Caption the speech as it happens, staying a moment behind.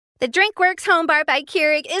The DrinkWorks Home Bar by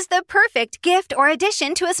Keurig is the perfect gift or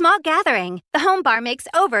addition to a small gathering. The Home Bar makes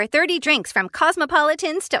over 30 drinks from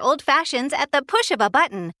cosmopolitans to old fashions at the push of a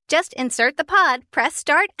button. Just insert the pod, press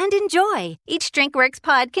start, and enjoy. Each DrinkWorks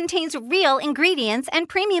pod contains real ingredients and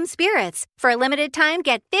premium spirits. For a limited time,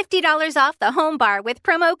 get $50 off the Home Bar with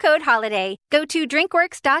promo code HOLIDAY. Go to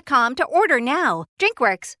drinkworks.com to order now.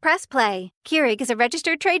 DrinkWorks. Press play. Keurig is a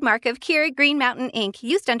registered trademark of Keurig Green Mountain, Inc.,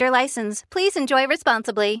 used under license. Please enjoy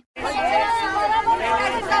responsibly.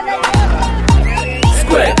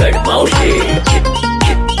 Square cut Maushi.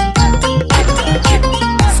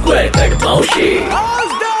 Square cut Maushi.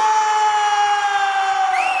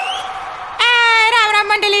 Ram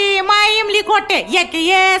मंडळी my इमली खोटे एक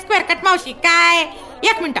ये square cut मावशी काय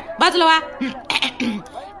एक minute बाजूला वा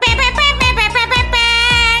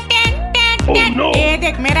ये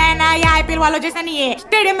देख मेरा है ना ये आईपीएल वालों जैसा नहीं है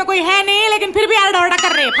स्टेडियम में कोई है नहीं लेकिन फिर भी आरडा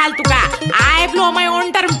कर रहे फालतू का आई ब्लो माय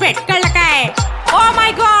ओन टर्म बेट कर लगा है ओह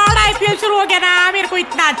माय गॉड आईपीएल शुरू हो गया ना मेरे को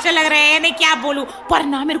इतना अच्छा लग रहा है मैं क्या बोलूं पर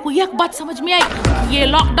ना मेरे को एक बात समझ में आई ये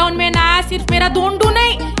लॉकडाउन में ना सिर्फ मेरा दोंडू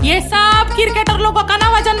नहीं ये सब क्रिकेटर लोगों का ना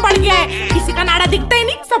वजन बढ़ गया है किसी का नाड़ा दिखता ही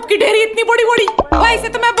नहीं सबकी ढेरी इतनी बड़ी बड़ी वैसे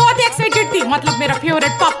तो मैं बहुत ही एक्साइटेड थी मतलब मेरा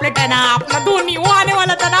फेवरेट पॉपलेट है ना अपना धोनी वो आने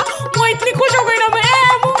वाला था ना वो इतनी खुश हो गई ना मैं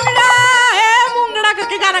मुंगड़ा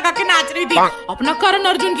करके गाना गा के नाच रही थी अपना करण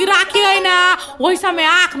अर्जुन की राखी है ना वैसा मैं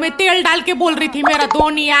आंख में तेल डाल के बोल रही थी मेरा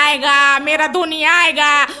धोनी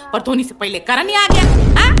आएगा और धोनी से पहले करण ही आ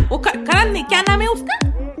गया वो करण नहीं क्या नाम है उसका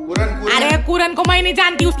अरे कुरन को मैं नहीं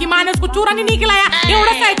जानती उसकी माँ ने उसको चूरन ही नहीं खिलाया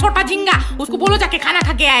एवढा सा है छोटा झिंगा उसको बोलो जाके खाना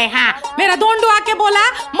खा के आए हाँ मेरा दोंडू आके बोला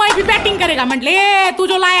मैं भी बैटिंग करेगा म्हटले तू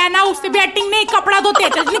जो लाया ना उससे बैटिंग नहीं कपड़ा धोते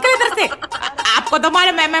चल निकल इधर से आपको तो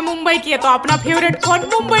मालूम है मैं मुंबई की है तो अपना फेवरेट कौन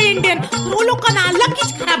मुंबई इंडियन वो लोग का ना अलग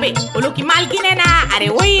चीज खराब है वो लोग की मालकिन है ना अरे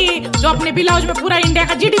वही जो अपने ब्लाउज में पूरा इंडिया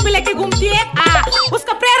का जीडीपी लेके घूमती है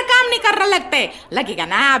उसका प्रेयर काम नहीं कर रहा लगता है लगेगा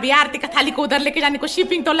ना अभी आरती का थाली को उधर लेके जाने को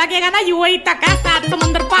शिपिंग तो लगेगा ना यूएई तक है 7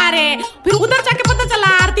 समुद्र पार है फिर उधर जाके पता चला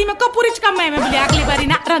आरती में कपूरिच कम है मैं बोले अगली बारी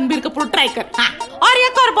ना रणबीर कपूर ट्राई कर हाँ और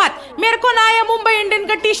एक और बात मेरे को ना ये मुंबई इंडियन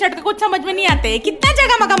का टी शर्ट का कुछ समझ में नहीं आते कितना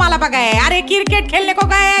जगह मगमाला पकाए अरे क्रिकेट खेलने को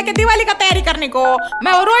गए कि दिवाली का तैयारी करने को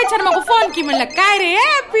मैं रोहित शर्मा को फोन की मैंने कहा रे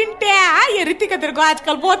पिंटिया ये ऋतिका तेरे को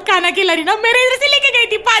आजकल बहुत खाना खिला रही ना मेरे इधर से लेके गई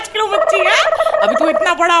थी 5 किलो मच्छी अभी तो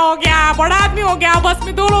इतना बड़ा हो गया बड़ा आदमी हो गया बस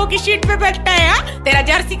में 2 लोगों की शीट पे बैठता है तेरा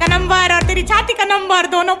जर्सी का नंबर और तेरी छाती का नंबर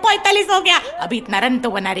दोनों 45 हो गया अभी इतना रन तो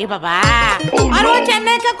बना रे बाबा और वो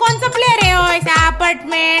चेन्नई का कौन सा प्लेयर है ऐसा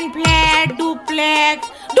अपार्टमेंट फ्लैट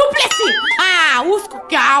डुप्लेक्सी हाँ उसको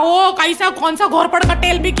क्या हो कैसा कौन सा घोरपड़ का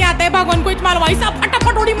टेल भी क्या आता है भगवान को इतना ऐसा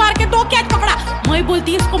फटाफट उड़ी मार के 2 कैच पकड़ा मैं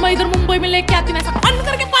बोलती इसको मैं इधर मुंबई में लेके आती ना ऐसा बंद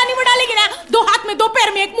करके पानी में डालेगी ना 2 हाथ में 2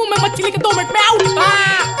 पैर में 1 मुंह में मच्छी लेके 2 मिनट में आउट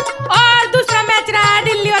और दूसरा मैच रहा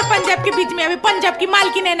दिल्ली और पंजाब के बीच में अभी पंजाब की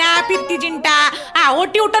मालकिन है ना प्रीति जिंटा वो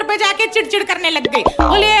ट्विटर पे जाके चिड़चिड़ करने लग गई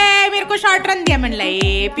बोले मेरे को शॉर्ट रन दिया मन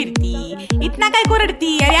लाई प्रीति इतना काय को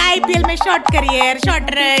रड़ती अरे आईपीएल में short career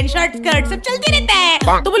short run short skirt सब चलती रहता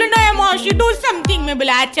है तो बोले नो मौसी डू समथिंग में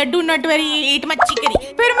बोला अच्छा डू नॉट वरी ईट मच्छी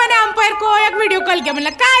करी फिर मैंने अंपायर को एक वीडियो कॉल किया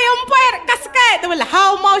म्हणलं काय अंपायर कसं काय तो बोला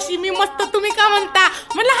हाव मौसी मी मस्त तुम्ही का म्हणता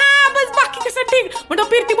म्हणलं हाँ बस बाकी कसं ठीक म्हणतो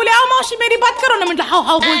प्रीति बोले आओ मौसी मेरी बात करो ना म्हणलं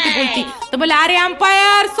हाव बोलती तो बोला अरे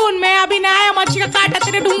अंपायर सुन मैं अभी ना आया मच्छी का कांटा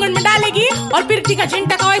तेरे ढूंढन में डालेगी और प्रीति का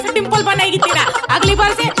झिंटा का वैसे डिंपल बनाएगी तेरा अगली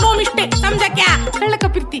बार से नो मिस्टेक समझा क्या कल का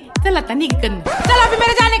प्रीति चल आता निकल चल अभी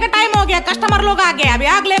मेरे जाने का टाइम हो गया कस्टमर लोग आ गए अभी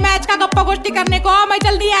अगले मैच का गप्पा गोष्ठी करने को मैं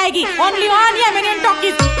जल्दी आएगी ओनली ऑन या मेरी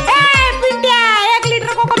टॉकीज ए पिंटिया 1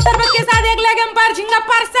 लीटर कोको शरबत के साथ 1 लेग एम्पायर झिंगा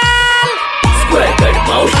parcel Square cut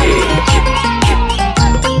Maushi.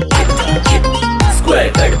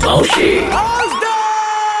 Square cut Maushi.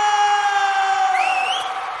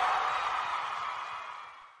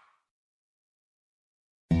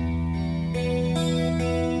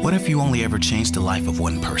 What if you only ever changed the life of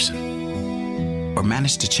one person? Or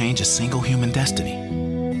managed to change a single human destiny?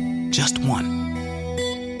 Just one.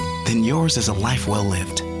 Then yours is a life well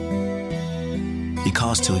lived.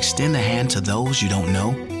 Because to extend a hand to those you don't know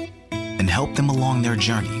and help them along their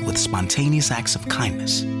journey with spontaneous acts of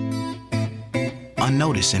kindness,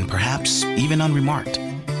 unnoticed and perhaps even unremarked,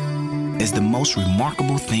 is the most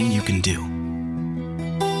remarkable thing you can do.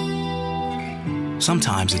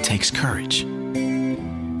 Sometimes it takes courage.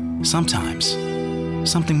 Sometimes,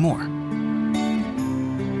 something more.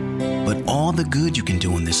 But all the good you can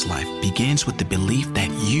do in this life begins with the belief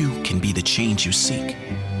that you can be the change you seek.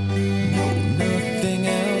 No, nothing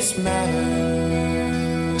else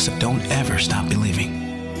matters. So don't ever stop believing.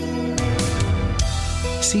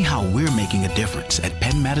 See how we're making a difference at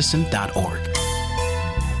penmedicine.org.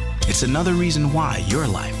 It's another reason why your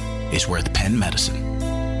life is worth Penn Medicine.